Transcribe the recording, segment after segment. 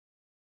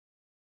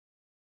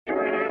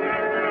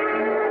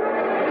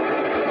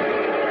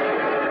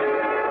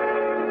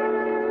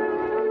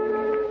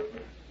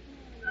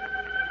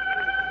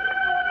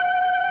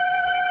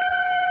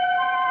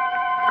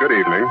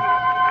evening.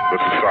 This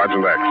is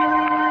Sergeant X.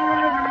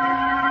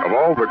 Of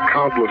all the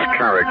countless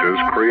characters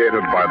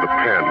created by the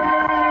pen,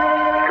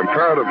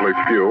 comparatively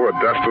few are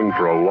destined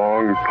for a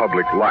long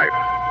public life.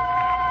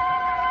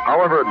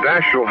 However,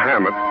 Dashiell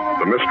Hammett,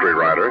 the mystery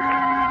writer,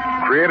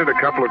 created a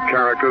couple of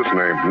characters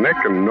named Nick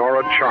and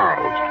Nora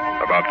Charles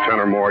about 10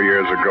 or more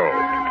years ago.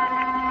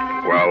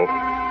 Well,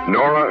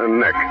 Nora and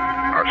Nick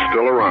are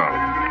still around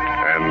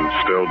and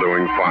still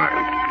doing fine,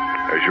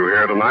 as you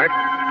hear tonight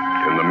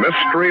in the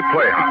Mystery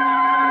Playhouse.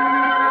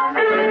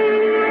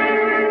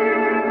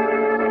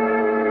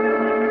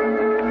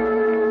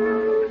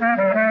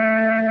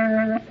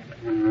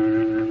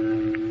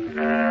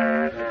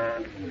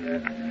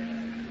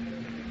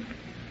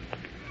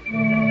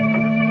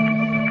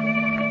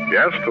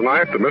 Yes,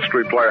 tonight the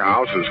Mystery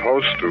Playhouse is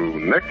host to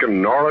Nick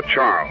and Nora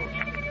Charles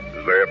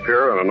as they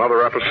appear in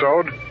another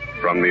episode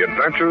from The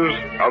Adventures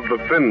of the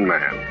Thin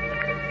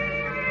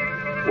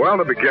Man. Well,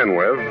 to begin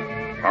with,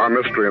 our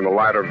mystery in the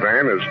lighter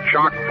vein is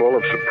chock full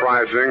of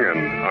surprising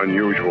and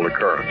unusual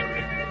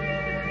occurrences.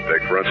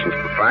 Take, for instance,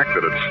 the fact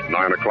that it's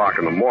 9 o'clock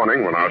in the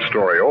morning when our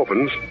story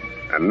opens,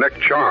 and Nick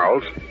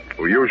Charles,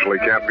 who usually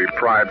can't be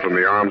pried from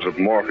the arms of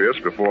Morpheus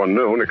before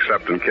noon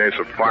except in case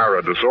of fire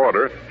or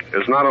disorder,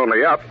 is not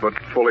only up, but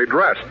fully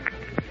dressed.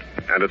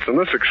 And it's in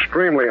this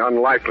extremely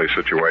unlikely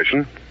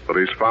situation that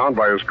he's found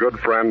by his good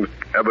friend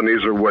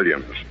Ebenezer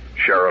Williams,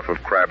 sheriff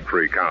of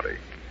Crabtree County.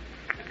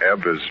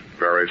 Eb is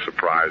very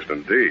surprised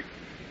indeed.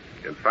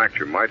 In fact,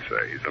 you might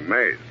say he's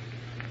amazed.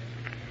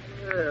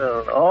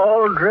 Well,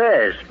 all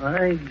dressed.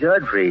 My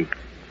Godfrey.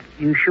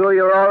 You sure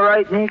you're all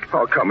right, Nick?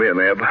 Oh, come in,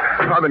 Eb.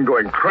 I've been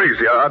going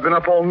crazy. I've been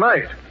up all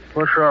night.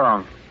 What's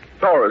wrong?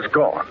 Nora's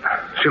gone.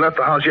 She left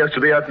the house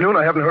yesterday afternoon.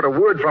 I haven't heard a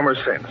word from her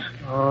since.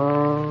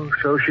 Oh,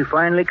 so she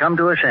finally come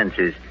to her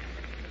senses.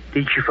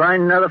 Did she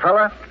find another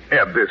fella?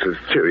 Eb, this is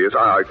serious.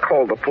 I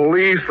called the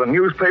police, the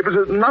newspapers.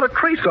 There's not a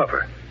trace of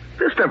her.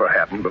 This never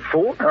happened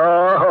before.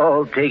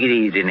 Oh, take it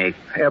easy, Nick.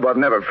 Eb, I've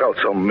never felt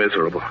so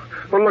miserable.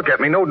 Well, look at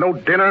me. No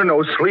dinner,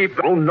 no sleep,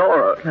 no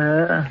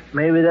Nora.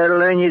 Maybe that'll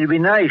learn you to be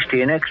nice to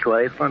your next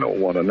wife. I don't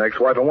want a next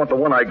wife. I want the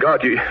one I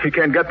got. You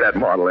can't get that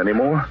model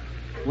anymore.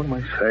 What am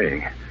I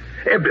saying?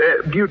 Eb,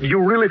 do you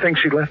really think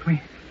she left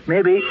me?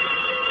 Maybe.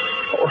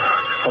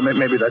 Oh,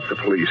 maybe that's the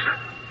police.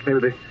 Maybe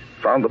they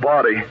found the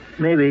body.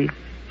 Maybe.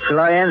 Shall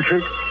I answer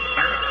it?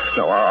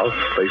 No, I'll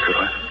face it.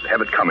 I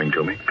have it coming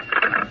to me.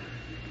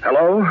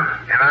 Hello?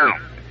 Hello.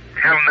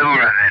 Tell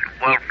Nora that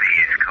Wolfie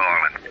is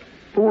calling.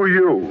 Who are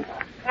you?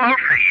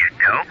 Wolfie, you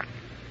dope.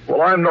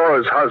 Well, I'm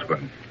Nora's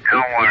husband.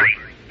 Don't worry.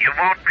 You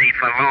won't be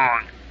for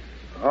long.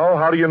 Oh,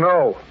 how do you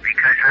know?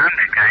 Because I'm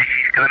the guy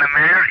she's gonna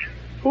marry.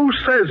 Who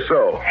says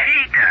so?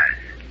 She does.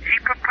 She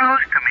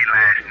proposed to me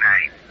last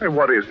night. Hey,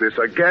 what is this,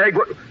 a gag?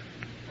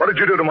 What did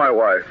you do to my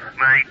wife?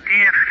 My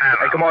dear fellow.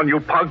 Hey, come on, you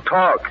punk,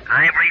 talk.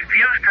 I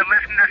refuse to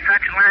listen to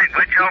such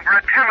language over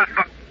a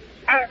telephone.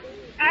 Oh.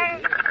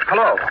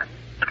 Hello?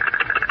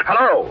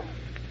 Hello?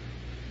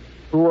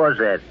 Who was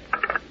that?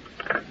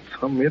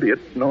 Some idiot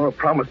Nora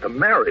promised to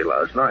marry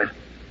last night.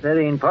 That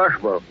ain't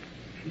possible.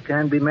 She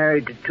can't be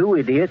married to two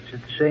idiots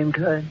at the same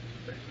time.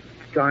 The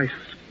guy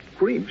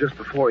screamed just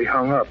before he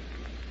hung up.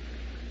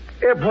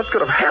 Eb, what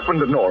could have happened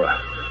to Nora?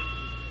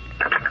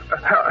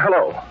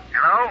 Hello?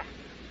 Hello?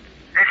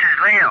 This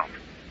is Leo.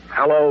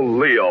 Hello,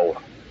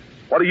 Leo.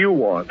 What do you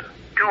want? $200,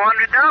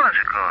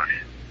 of course.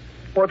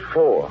 What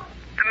for?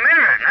 The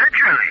mirror,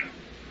 naturally.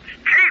 It's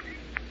cheap.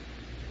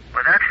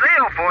 Well, that's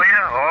Leo for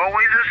you.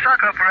 Always a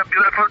sucker for a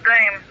beautiful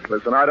dame.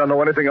 Listen, I don't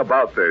know anything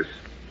about this.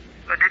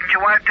 Well, didn't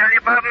your wife tell you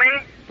about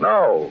me?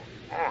 No.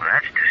 Oh,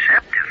 that's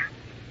deceptive.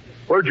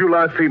 Where'd you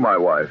last see my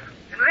wife?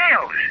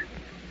 Leo's.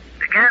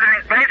 The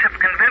gathering place of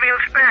convivial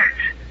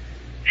spirits.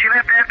 She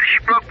left after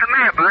she broke the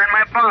mirror behind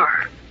my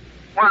bar.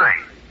 Why?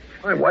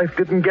 My wife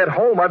didn't get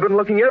home. I've been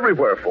looking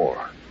everywhere for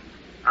her.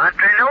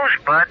 Entre nos,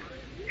 bud.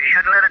 You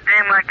shouldn't let a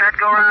dame like that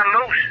go around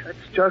loose.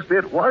 That's just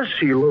it. Was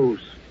she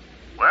loose?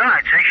 Well,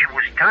 I'd say she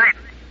was tight.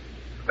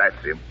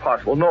 That's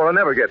impossible. Nora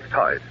never gets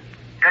tight.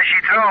 Does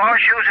she throw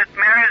horseshoes at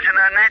mirrors in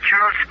her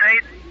natural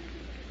state?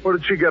 Where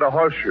did she get a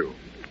horseshoe?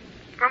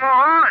 From a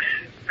horse,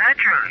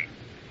 naturally.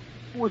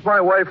 Who was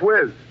my wife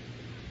with?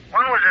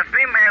 One was a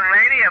female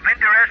lady of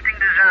interesting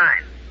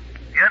design.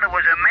 The other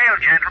was a male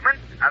gentleman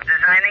of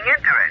designing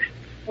interest.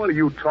 What are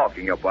you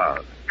talking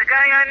about? The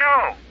guy I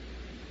know.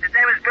 His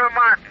name is Bill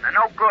Martin, a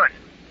no good.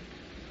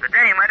 The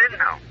dame I didn't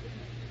know.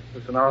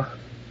 Listen,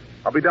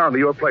 I'll be down to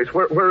your place.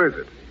 Where is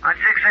it? On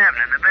 6th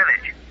Avenue in the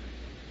village.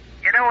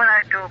 You know what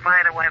I'd do if I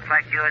had a wife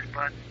like yours,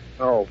 Bud?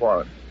 Oh,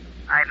 what?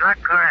 I'd lock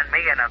her and me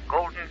in a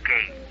golden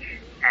cage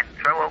and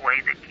throw away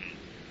the key.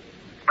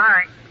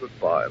 Bye.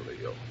 Goodbye,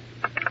 Leo.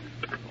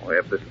 Oh,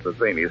 Eb, this is the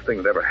zaniest thing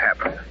that ever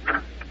happened.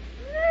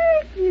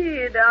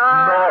 Nicky,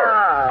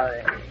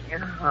 darling.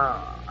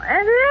 Oh,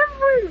 and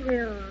Eb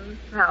Williams.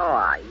 How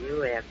are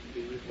you,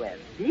 F.D.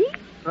 Webby?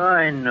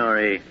 Fine,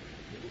 Nori.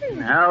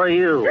 How are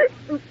you?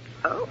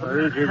 Oh. Or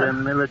is it a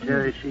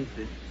military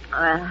secret?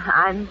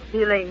 I'm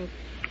feeling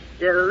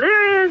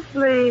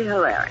deliriously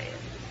hilarious.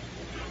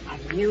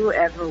 Have you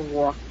ever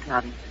walked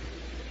on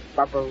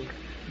bubbles.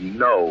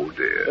 No,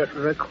 dear. It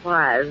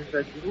requires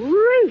the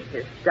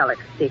greatest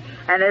delicacy,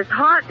 and it's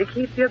hard to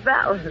keep your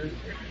balance.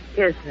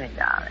 Kiss me,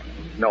 darling.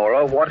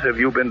 Nora, what have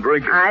you been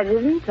drinking? I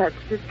didn't touch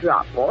the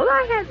drop. All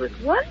I had was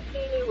one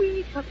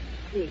teeny-weeny cup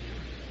of tea.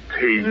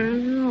 Tea?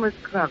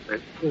 With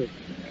crumpets. Kiss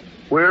me.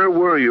 Where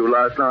were you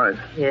last night?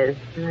 Kiss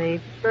me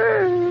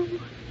first.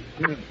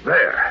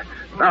 There.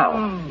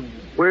 Now,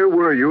 where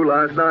were you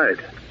last night?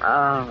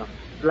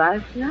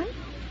 Last night?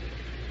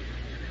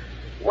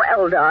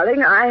 Well,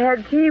 darling, I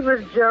had tea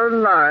with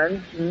Joan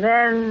Lawrence, and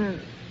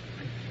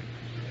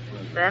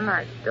then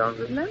I don't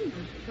remember.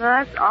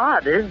 That's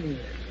odd, isn't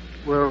it?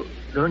 Well,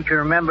 don't you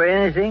remember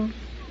anything?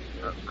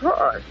 Of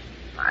course.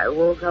 I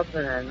woke up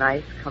in a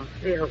nice,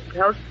 comfy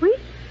hotel suite,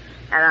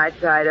 and I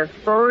tried to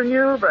phone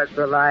you, but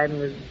the line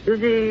was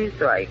busy,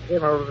 so I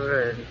came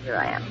over, and here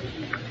I am.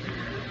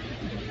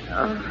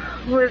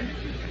 With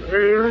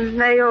the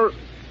nails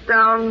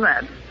down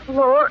that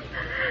floor.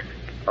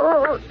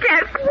 Oh,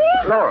 get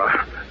me!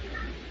 Laura,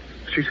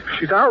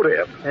 she's out,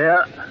 Eb.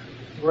 Yeah.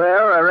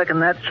 Well, I reckon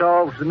that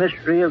solves the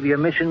mystery of your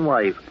missing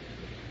wife.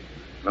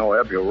 No,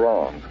 Eb, you're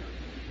wrong.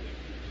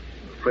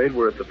 I'm afraid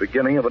we're at the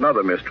beginning of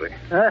another mystery.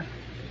 Huh?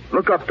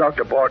 Look up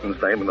Dr.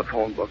 Barton's name in the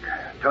phone book.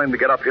 Tell him to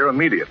get up here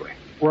immediately.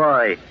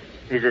 Why?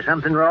 Is there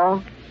something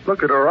wrong?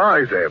 Look at her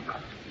eyes, Eb.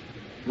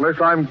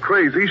 Unless I'm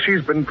crazy,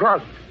 she's been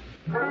drugged.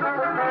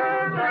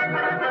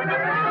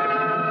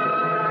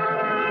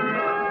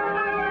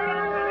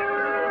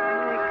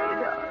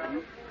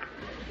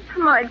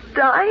 Am I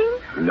dying?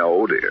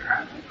 No,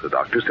 dear. The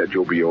doctor said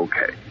you'll be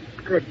okay.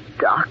 The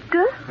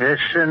doctor? Yes,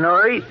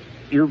 Nora,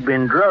 you've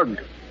been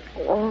drugged.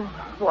 Oh,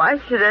 why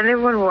should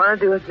anyone want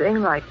to do a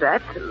thing like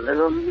that to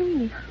little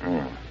me?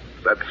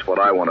 That's what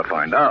I want to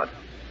find out.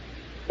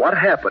 What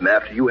happened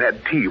after you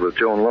had tea with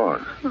Joan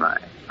Lawrence?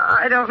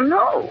 I don't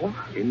know.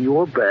 In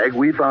your bag,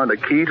 we found a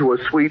key to a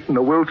suite in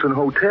the Wilson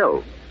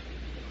Hotel.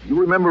 You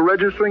remember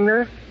registering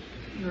there?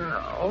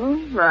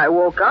 No, I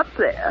woke up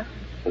there.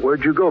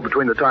 Where'd you go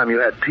between the time you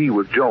had tea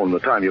with Joan and the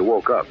time you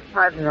woke up?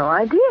 I've no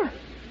idea.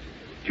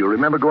 Do you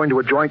remember going to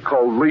a joint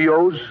called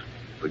Leo's?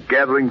 The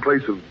gathering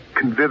place of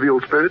convivial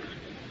spirits?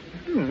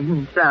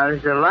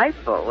 Sounds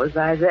delightful. Was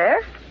I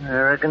there? I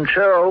reckon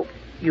so.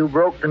 You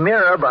broke the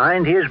mirror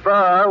behind his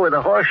bar with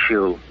a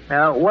horseshoe.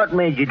 Now, what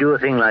made you do a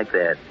thing like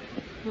that?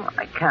 Well,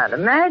 I can't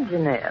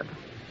imagine it.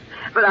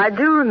 But I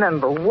do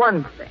remember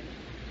one thing.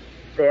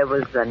 There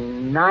was the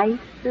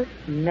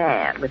nicest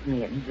man with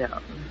me and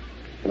Joan.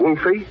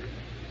 Wolfie?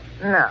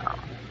 No,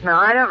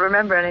 I don't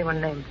remember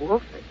anyone named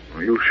Wolfie.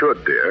 Well, you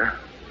should, dear.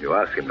 You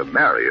asked him to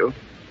marry you.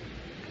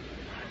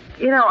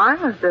 You know, I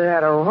must have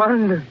had a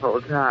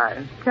wonderful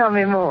time. Tell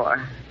me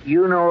more.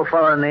 You know a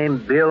fellow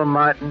named Bill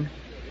Martin?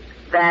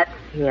 That's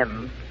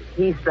him.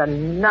 He's the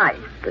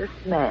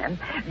nicest man.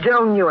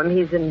 Joan knew him.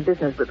 He's in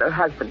business with her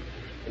husband.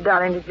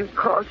 Darling, did you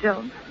call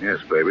Joan? Yes,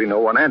 baby. No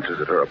one answers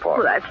at her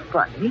apartment. Well, that's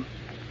funny.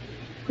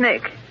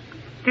 Nick,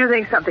 do you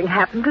think something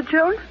happened to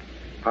Joan?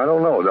 I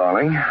don't know,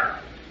 darling.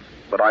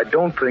 But I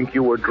don't think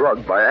you were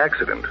drugged by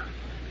accident.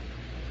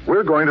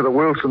 We're going to the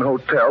Wilson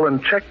Hotel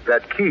and check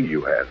that key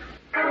you had.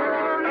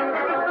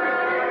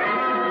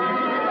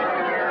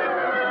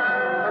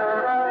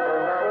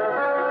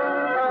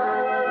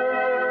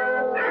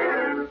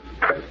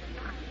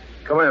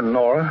 Come in,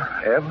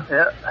 Nora. Eb?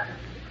 Yeah.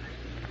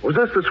 Was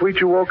this the suite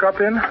you woke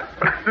up in?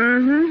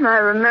 Mm-hmm. I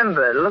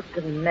remember. It looked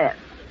a mess.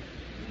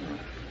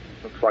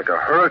 Looks like a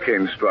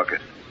hurricane struck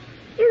it.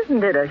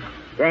 Isn't it a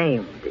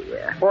shame,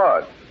 dear?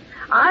 What?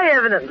 I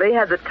evidently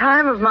had the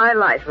time of my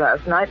life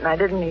last night, and I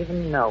didn't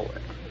even know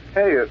it.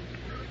 Hey,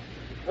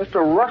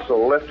 Mr.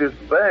 Russell left his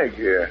bag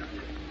here.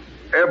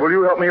 Eb, will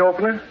you help me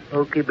open it?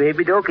 Okay,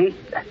 baby dokey.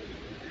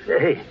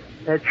 Say,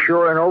 that's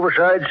sure an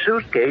oversized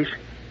suitcase.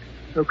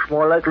 Looks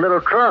more like a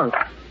little trunk.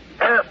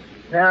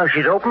 Now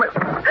she's open it.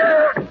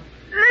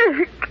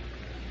 Nick!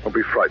 Don't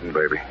be frightened,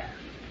 baby.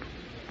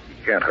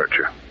 He can't hurt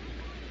you.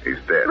 He's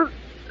dead.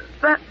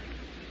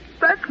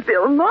 That's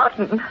Bill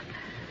Martin.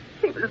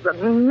 He was the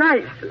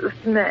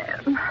nicest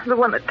man. The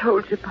one that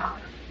told you about.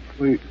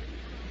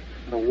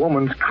 The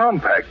woman's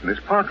compact in his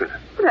pocket.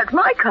 That's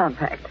my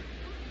compact.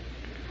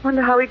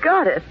 Wonder how he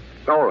got it.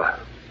 Nora,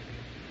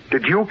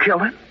 did you kill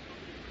him?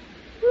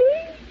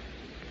 Me?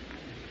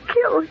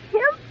 Kill him?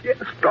 Yes,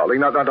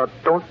 darling. Now,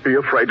 don't be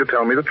afraid to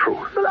tell me the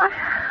truth. But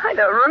I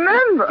don't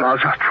remember. Now,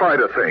 just try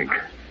to think.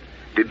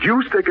 Did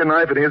you stick a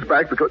knife in his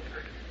back because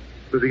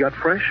he got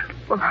fresh?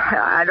 Well,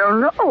 I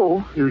don't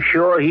know. You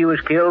sure he was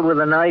killed with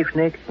a knife,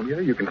 Nick? Well, yeah,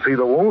 you can see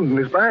the wound in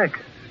his back.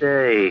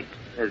 Say,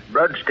 there's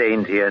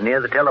bloodstains here near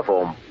the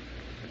telephone.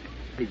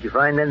 Did you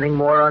find anything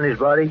more on his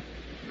body?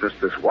 Just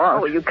this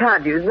watch. Oh, you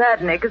can't use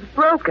that, Nick. It's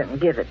broken.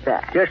 Give it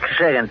back. Just a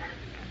second.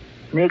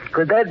 Nick,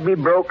 could that be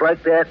broke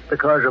like that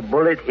because a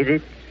bullet hit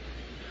it?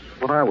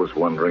 That's what I was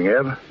wondering,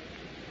 Eb.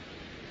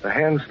 The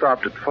hand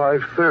stopped at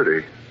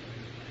 5:30.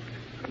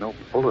 No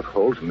bullet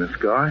holes in this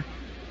guy.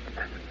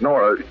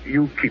 Nora,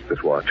 you keep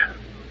this watch.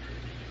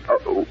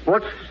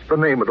 What's the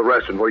name of the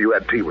restaurant where you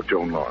had tea with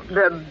Joan Lawrence?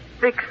 The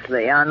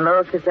Bixley on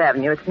Lower Fifth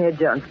Avenue. It's near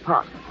Joan's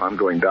apartment. I'm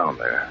going down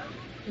there.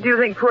 Do you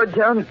think poor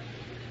Jones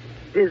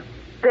is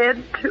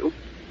dead, too?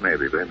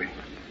 Maybe, baby.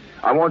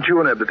 I want you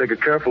and Eb to take a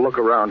careful look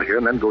around here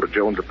and then go to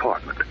Jones'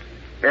 apartment.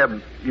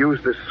 Eb,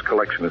 use this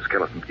collection of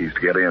skeleton keys to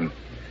get in.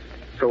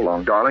 So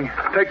long, darling.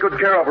 Take good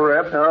care of her,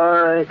 Eb.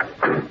 All right.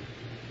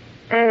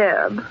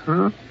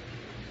 Eb.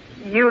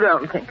 You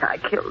don't think I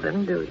killed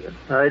him, do you?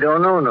 I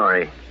don't know,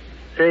 Nori.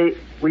 Say,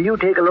 will you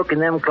take a look in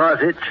them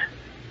closets?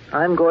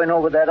 I'm going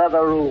over that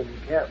other room.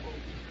 Careful.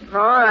 All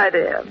right,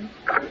 Eb.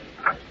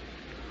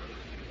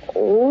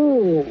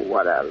 Oh,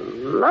 what a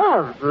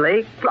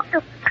lovely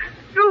clock.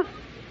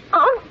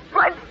 Oh,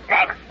 my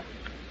neck.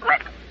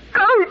 Let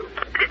go.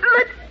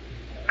 Let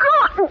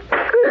go.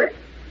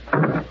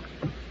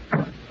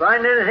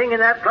 Find anything in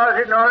that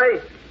closet,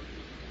 Nori?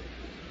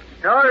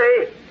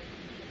 Nori?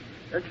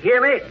 Don't you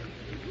hear me?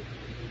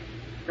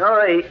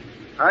 Nori,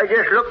 I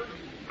just look.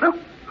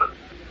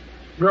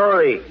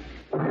 Nori.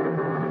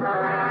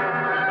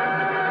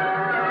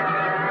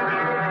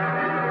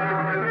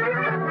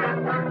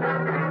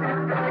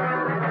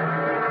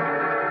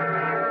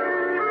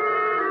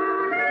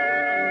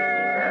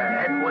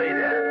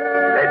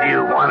 Said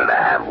you wanted to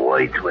have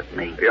words with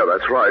me. Yeah,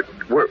 that's right.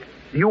 Were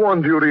you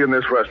on duty in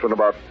this restaurant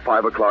about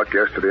 5 o'clock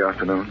yesterday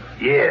afternoon?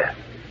 Yeah.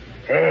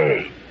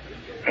 Hey,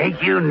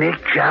 ain't you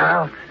Nick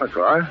Charles? That's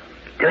right.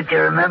 Don't you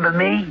remember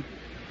me?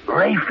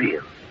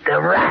 Rayfield,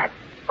 the rat.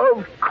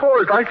 Of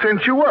course, I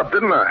sent you up,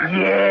 didn't I?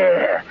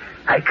 Yeah.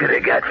 I could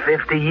have got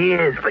 50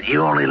 years, but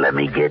you only let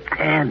me get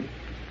 10.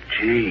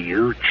 Gee,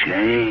 you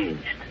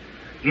changed.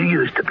 You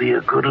used to be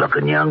a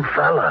good-looking young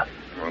fella.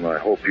 Well, I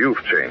hope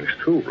you've changed,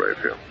 too,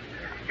 Rayfield.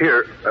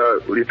 Here,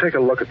 will you take a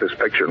look at this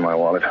picture in my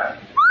wallet?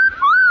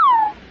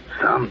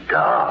 Some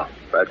doll.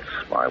 That's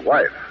my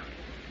wife.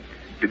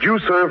 Did you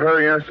serve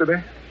her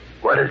yesterday?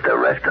 What does the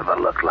rest of her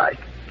look like?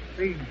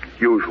 The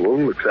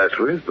usual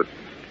accessories, but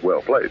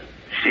well played.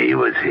 She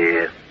was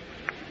here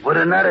with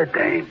another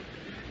dame.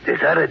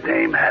 This other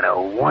dame had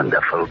a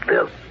wonderful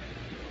build.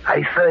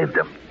 I served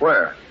them.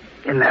 Where?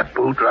 In that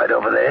booth right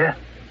over there.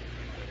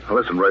 Now,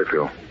 listen,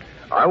 Rayfield.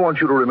 I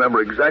want you to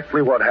remember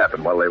exactly what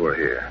happened while they were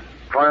here.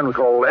 Try and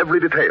recall every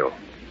detail.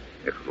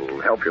 If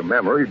it'll help your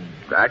memory,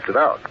 act it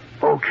out.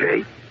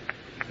 Okay.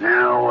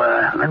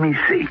 Now, let me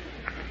see.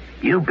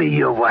 You be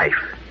your wife.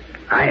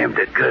 I am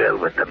the girl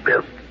with the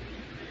bill.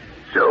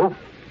 So,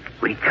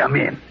 we come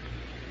in.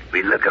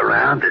 We look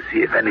around to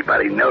see if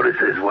anybody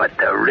notices what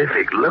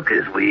terrific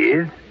lookers we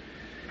is.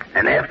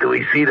 And after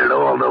we see that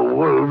all the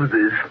wolves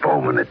is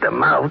foaming at the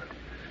mouth,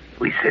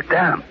 we sit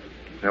down.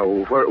 Now,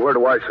 where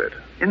do I sit?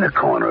 In the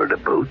corner of the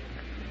booth.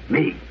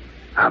 Me.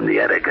 I'm the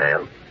other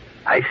girl.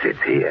 I sit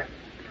here.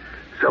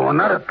 So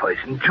another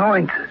person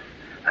joins us.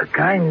 A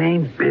guy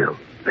named Bill.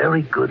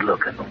 Very good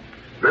looking.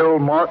 Bill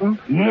Martin?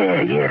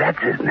 Yeah, that's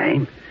his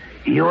name.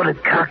 He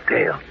ordered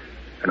cocktails.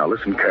 Now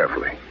listen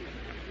carefully.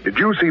 Did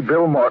you see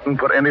Bill Martin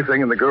put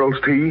anything in the girl's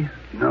tea?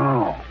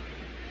 No.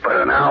 But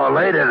an hour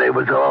later, they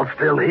was all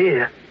still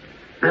here.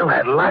 Bill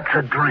had lots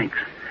of drinks,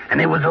 and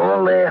they was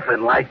all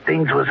laughing like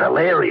things was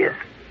hilarious.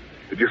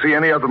 Did you see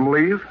any of them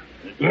leave?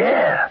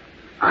 Yeah,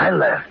 I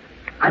left.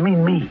 I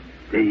mean me,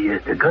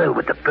 the girl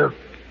with the bill.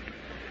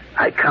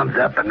 I comes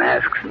up and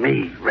asks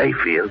me,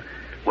 Rayfield,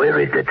 where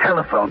is the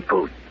telephone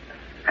booth?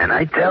 And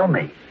I tell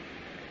me.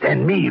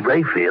 Then me,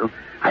 Rayfield,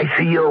 I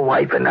see your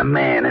wife and a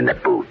man in the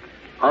booth.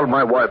 How'd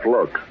my wife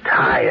look?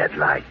 Tired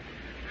like.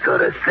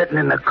 Sort of sitting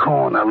in the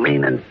corner,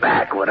 leaning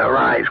back with her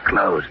eyes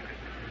closed.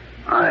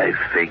 I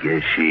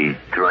figure she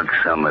drunk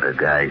some of the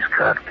guy's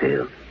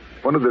cocktails.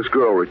 When did this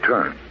girl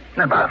return?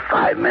 In about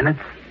 5 minutes.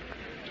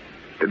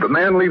 Did the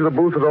man leave the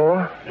booth at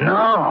all?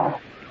 No.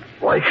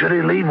 Why should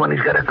he leave when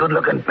he's got a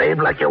good-looking babe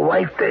like your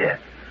wife there?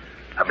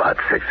 About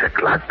 6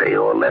 o'clock, they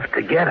all left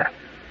together.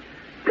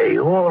 They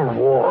all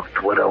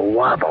walked with a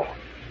wobble.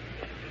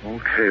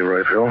 Okay,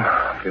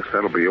 Rayfield. Guess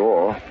that'll be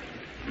all.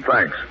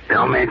 Thanks.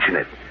 Don't mention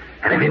it.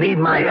 And if you need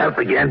my help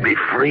again, be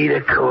free to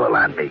call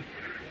on me.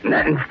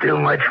 Nothing's too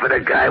much for the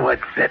guy what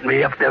set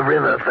me up the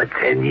river for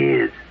 10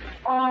 years.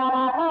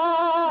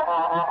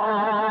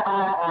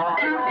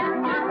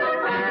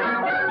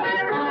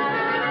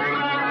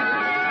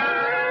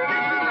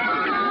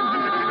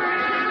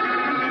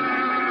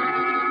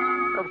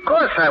 Of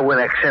course I will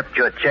accept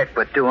your check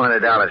for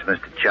 $200,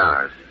 Mr.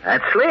 Charles.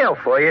 That's Leo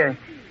for you.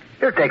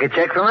 He'll take a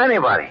check from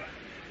anybody.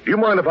 Do you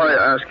mind if I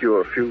ask you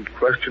a few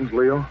questions,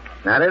 Leo?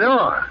 Not at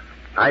all.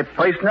 I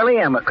personally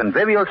am a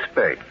convivial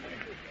spirit,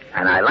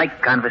 and I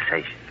like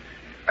conversation.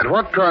 At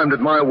what time did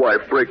my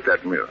wife break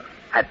that mirror?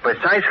 At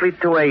precisely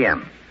 2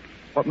 a.m.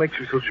 What makes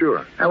you so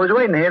sure? I was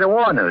waiting to hear the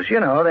war news. You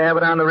know, they have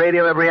it on the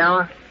radio every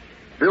hour.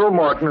 Bill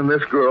Martin and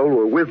this girl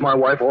were with my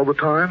wife all the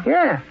time?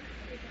 Yeah.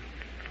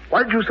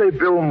 Why did you say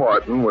Bill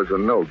Martin was a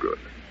no-good?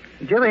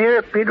 Did you ever hear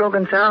of Pedro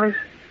Gonzalez?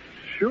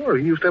 Sure,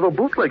 he used to have a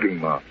bootlegging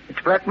mouth. It's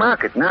black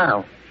market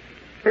now.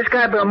 This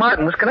guy, Bill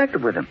Martin, was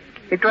connected with him.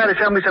 He tried to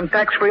sell me some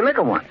tax-free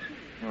liquor once.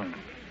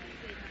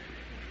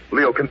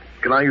 Leo, can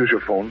I use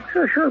your phone?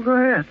 Sure, go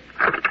ahead.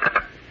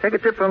 Take a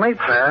tip from me,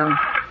 pal.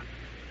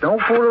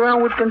 Don't fool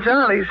around with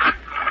Gonzalez.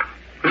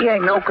 He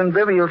ain't no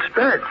convivial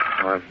spirit.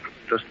 I'm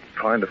just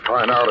trying to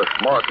find out if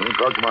Martin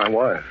drugged my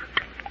wife.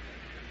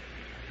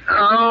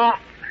 Hello?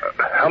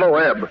 Hello,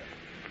 Eb.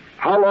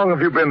 How long have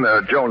you been there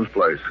at Jones'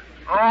 place?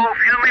 Oh, a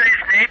few minutes,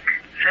 Nick.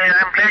 Say,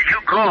 I'm glad you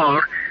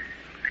called.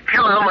 The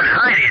killer was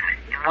hiding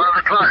in one of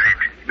the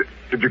closets.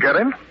 Did you get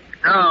him?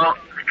 No,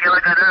 the killer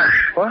got us.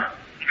 What?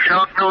 He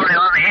socked Nora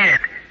on the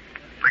head.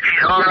 But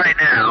she's all right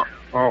now.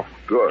 Oh,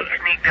 good. He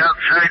sneaked out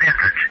side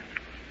entrance.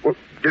 Well,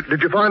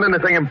 did you find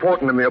anything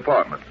important in the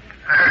apartment?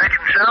 I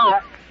reckon so.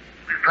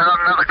 We found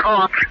another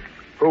corpse.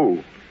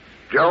 Who?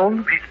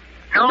 Jones?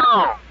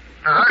 No,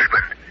 the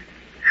husband.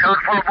 Shot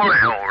full of bullet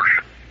holes.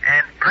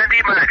 And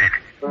plenty murdered.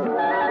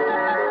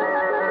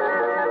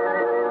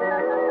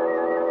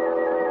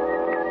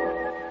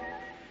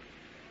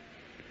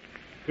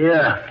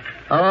 Yeah.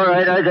 All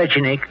right, I got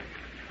you, Nick.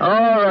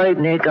 All right,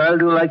 Nick, I'll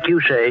do like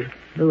you say.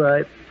 All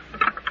right.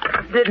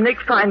 Did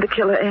Nick find the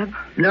killer, Eb?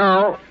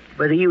 No,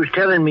 but he was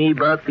telling me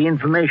about the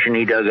information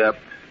he dug up.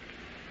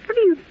 What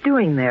are you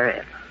doing there,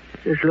 Eb?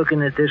 Just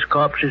looking at this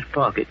corpse's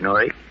pocket,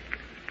 Nora.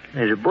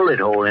 There's a bullet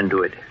hole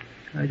into it.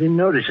 I didn't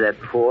notice that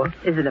before.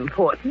 Is it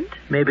important?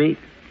 Maybe.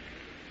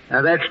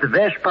 Now, that's the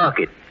vest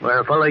pocket, where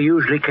a fellow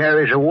usually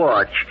carries a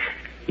watch.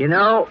 You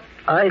know,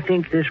 I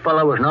think this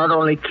fellow was not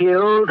only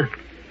killed,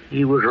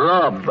 he was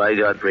robbed by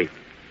Godfrey.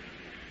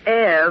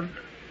 Eb,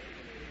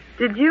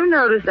 did you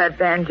notice that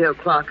banjo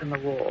clock on the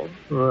wall?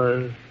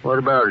 Well, what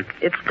about it?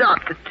 It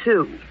stopped at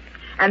 2.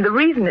 And the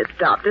reason it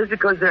stopped is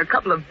because there are a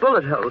couple of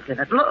bullet holes in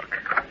it. Look.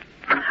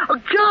 Oh,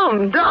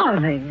 Joan,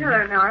 darling.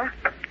 Hello, Nora.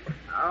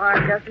 Oh,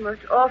 I've got the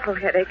most awful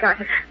headache.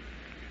 Gilbert,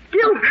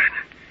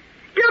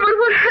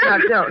 what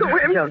happened to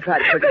him? Don't try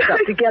to put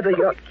yourself together.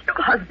 Your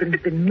husband's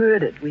been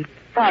murdered. We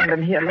found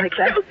him here like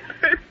that.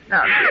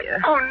 Now, dear.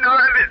 Oh,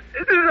 Nora,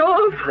 this is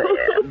awful.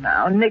 There,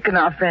 now. Nick and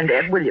our friend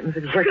Ed Williams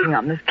is working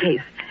on this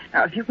case.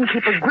 Now, if you can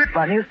keep a grip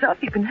on yourself,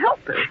 you can help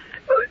us.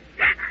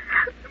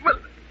 Well,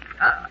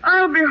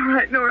 I'll be all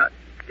right, Nora.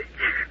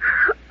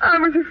 I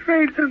was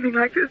afraid something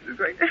like this was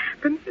going to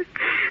happen.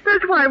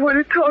 That's why I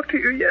wanted to talk to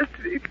you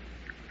yesterday.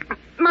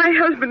 My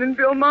husband and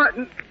Bill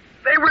Martin,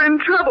 they were in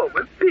trouble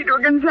with Pedro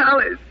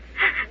Gonzalez.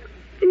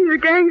 He's a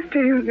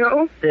gangster, you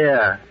know.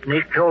 Yeah,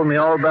 Nick told me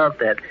all about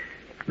that.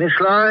 Miss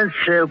Lawrence,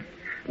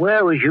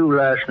 where was you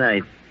last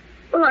night?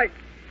 Well,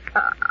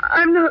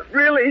 I'm not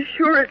really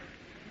sure.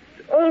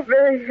 It's all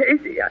very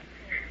hazy.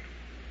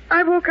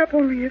 I woke up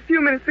only a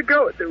few minutes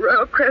ago at the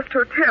Royal Crest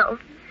Hotel.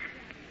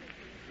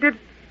 Did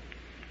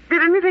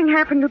anything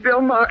happen to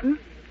Bill Martin?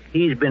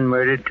 He's been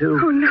murdered, too.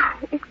 Oh, no.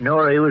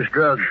 Nora, he was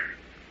drugged.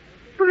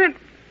 Well,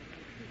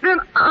 then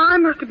I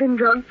must have been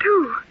drugged,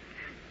 too.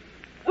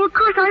 Well, of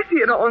course, I see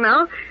it all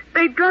now.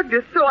 They drugged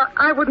us so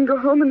I wouldn't go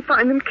home and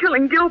find them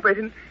killing Gilbert,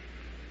 and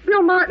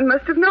Bill Martin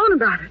must have known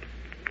about it.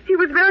 He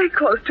was very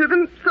close to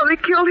them, so they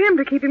killed him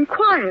to keep him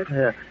quiet.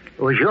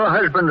 Was your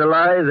husband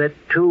alive at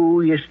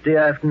 2 yesterday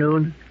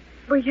afternoon?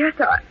 Well, yes,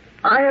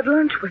 I had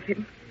lunch with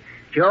him.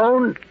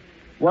 Joan,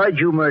 why'd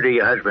you murder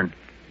your husband?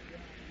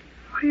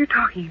 What are you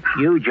talking about?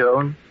 You,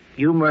 Joan.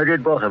 You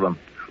murdered both of them.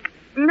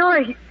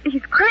 No,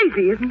 he's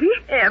crazy, isn't he?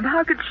 Eb,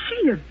 how could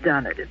she have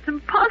done it? It's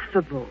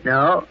impossible.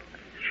 No,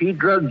 she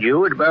drugged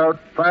you at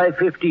about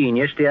 5:15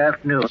 yesterday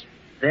afternoon,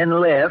 then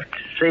left,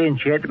 saying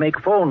she had to make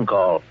a phone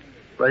call.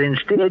 But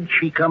instead,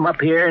 she come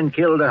up here and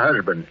killed her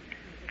husband.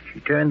 She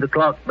turned the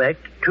clock back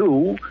to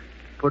 2,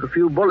 put a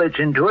few bullets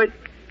into it,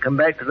 come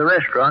back to the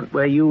restaurant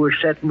where you were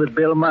sitting with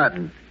Bill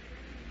Martin.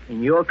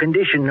 In your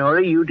condition,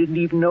 Nora, you didn't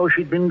even know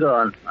she'd been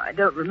gone. I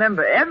don't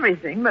remember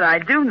everything, but I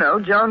do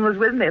know Joan was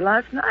with me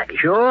last night.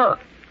 Sure.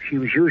 She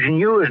was using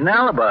you as an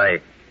alibi.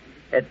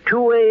 At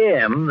 2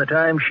 a.m., the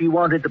time she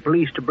wanted the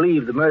police to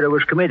believe the murder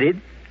was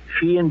committed,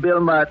 she and Bill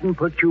Martin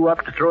put you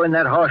up to throwing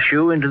that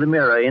horseshoe into the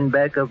mirror in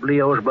back of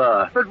Leo's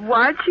bar. But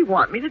why'd she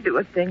want me to do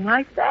a thing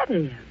like that,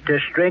 Eb? To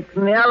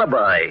strengthen the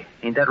alibi.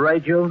 Ain't that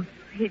right, Joan?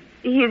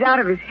 He's out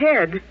of his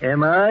head.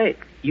 Am I?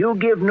 You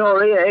give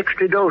Nora an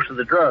extra dose of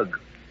the drug.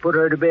 Put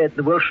her to bed at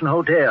the Wilson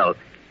Hotel.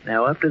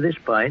 Now, up to this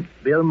point,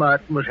 Bill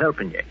Martin was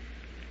helping you.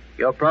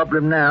 Your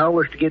problem now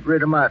was to get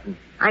rid of Martin.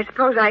 I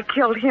suppose I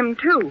killed him,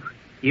 too.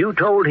 You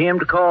told him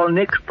to call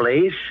Nick's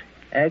place,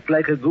 act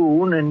like a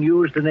goon, and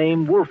use the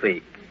name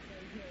Wolfie.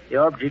 The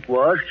object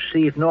was to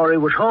see if Nora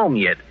was home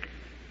yet.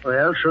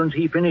 Well, soon as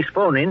he finished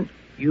phoning,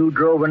 you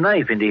drove a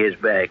knife into his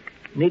back.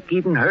 Nick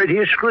even heard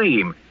his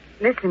scream.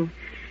 Listen,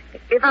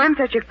 if I'm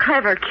such a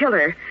clever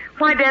killer,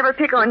 why'd they ever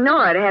pick on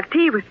Nora to have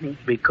tea with me?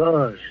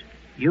 Because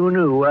you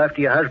knew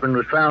after your husband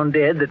was found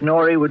dead that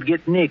Nora would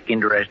get Nick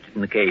interested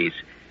in the case.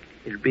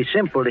 It'd be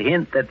simple to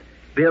hint that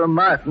Bill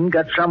Martin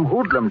got some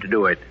hoodlum to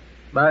do it.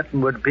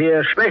 Martin would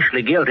appear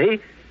especially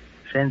guilty,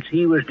 since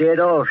he was dead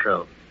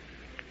also.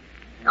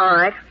 All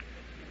right.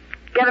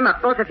 Get him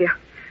up, both of you.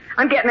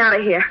 I'm getting out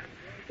of here.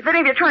 If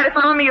any of you try to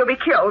follow me, you'll be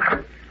killed.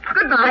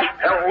 Goodbye.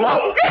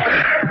 Hello.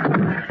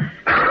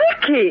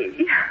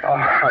 Nicky!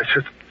 I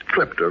just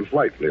clipped her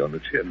lightly on the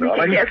chin,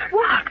 darling. Guess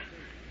what?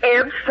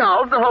 Eb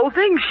solved the whole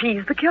thing.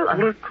 She's the killer.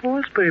 Well, of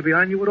course, baby.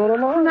 I knew it all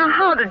along. Now,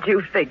 how did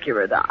you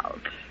figure it out?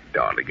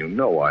 Darling, you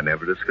know I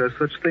never discuss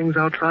such things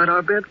outside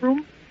our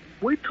bedroom.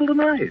 Wait till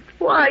tonight.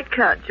 Why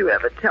can't you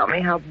ever tell me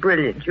how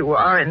brilliant you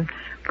are in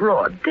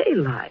broad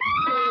daylight?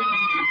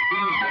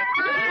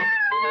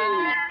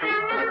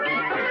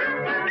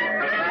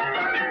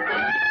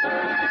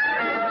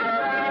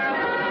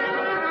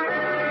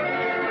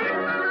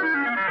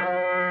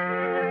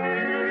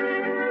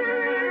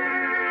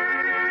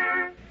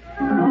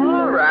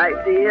 All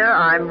right, dear.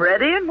 I'm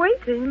ready and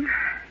waiting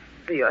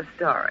for your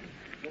story.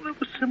 Well, it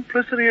was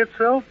simplicity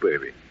itself,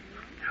 baby.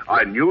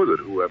 I knew that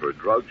whoever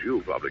drugged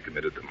you probably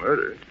committed the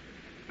murder.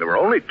 There were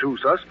only two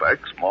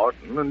suspects,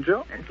 Martin and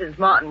Joan. And since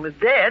Martin was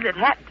dead, it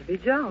had to be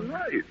Joan.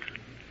 Right.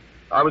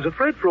 I was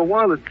afraid for a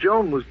while that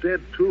Joan was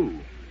dead, too.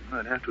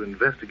 I'd have to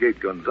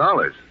investigate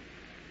Gonzalez.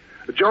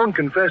 Joan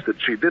confessed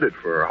that she did it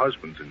for her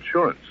husband's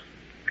insurance.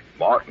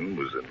 Martin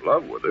was in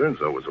love with her and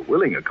so was a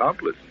willing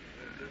accomplice.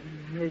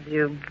 Did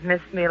you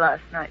miss me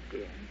last night,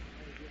 dear?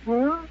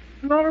 Well,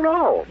 not at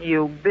all.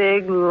 You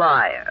big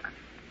liar.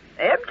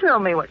 Eb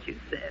told me what you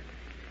said.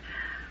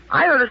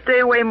 I ought to stay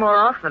away more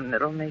often.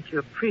 It'll make you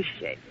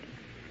appreciate me.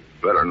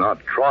 Better not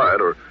try it,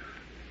 or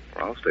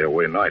I'll stay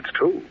away nights,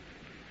 too.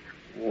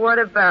 What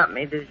about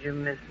me did you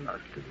miss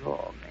most of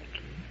all,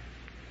 Mickey?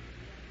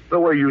 The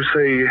way you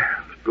say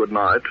good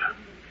night.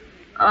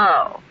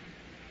 Oh.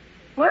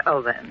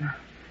 Well, then.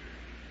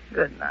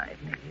 Good night,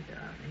 Mickey,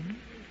 darling.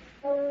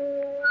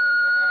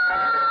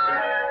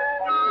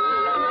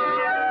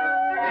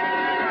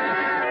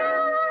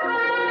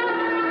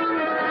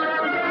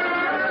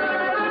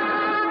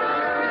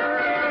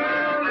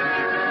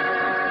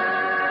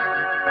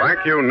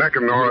 Thank you, Nick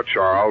and Nora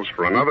Charles,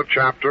 for another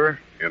chapter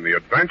in the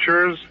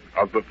adventures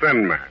of the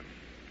Thin Man.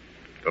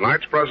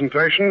 Tonight's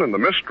presentation in the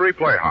Mystery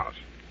Playhouse.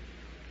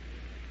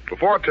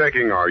 Before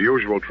taking our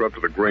usual trip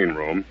to the green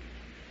room,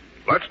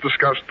 let's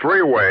discuss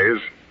 3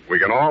 ways we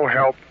can all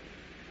help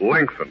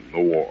lengthen the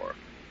war.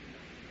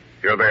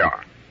 Here they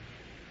are.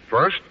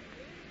 First,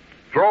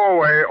 throw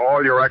away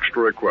all your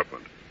extra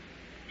equipment.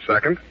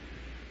 Second,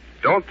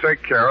 don't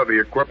take care of the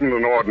equipment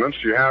and ordnance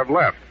you have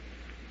left.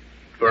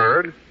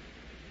 Third,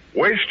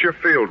 waste your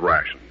field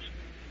rations.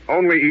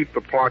 Only eat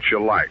the parts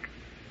you like.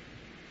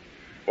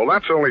 Well,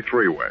 that's only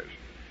 3 ways.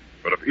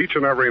 But if each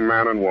and every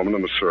man and woman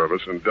in the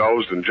service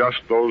indulged in just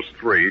those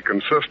 3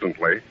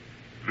 consistently,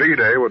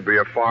 V-Day would be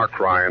a far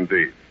cry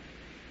indeed.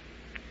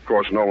 Of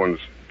course, no one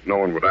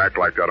would act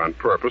like that on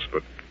purpose,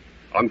 but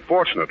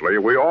unfortunately,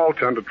 we all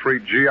tend to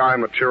treat GI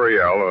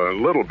materiel a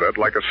little bit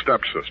like a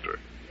stepsister.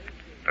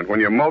 And when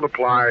you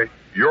multiply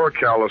your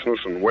carelessness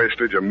and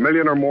wastage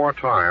 1,000,000 or more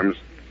times,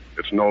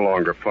 it's no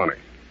longer funny.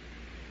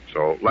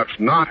 So let's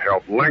not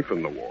help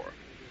lengthen the war.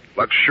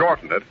 Let's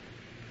shorten it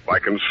by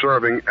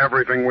conserving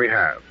everything we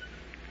have.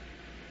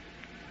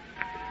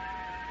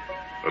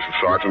 This is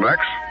Sergeant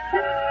X,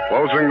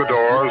 closing the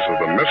doors of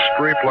the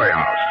Mystery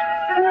Playhouse.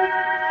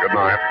 Good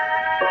night.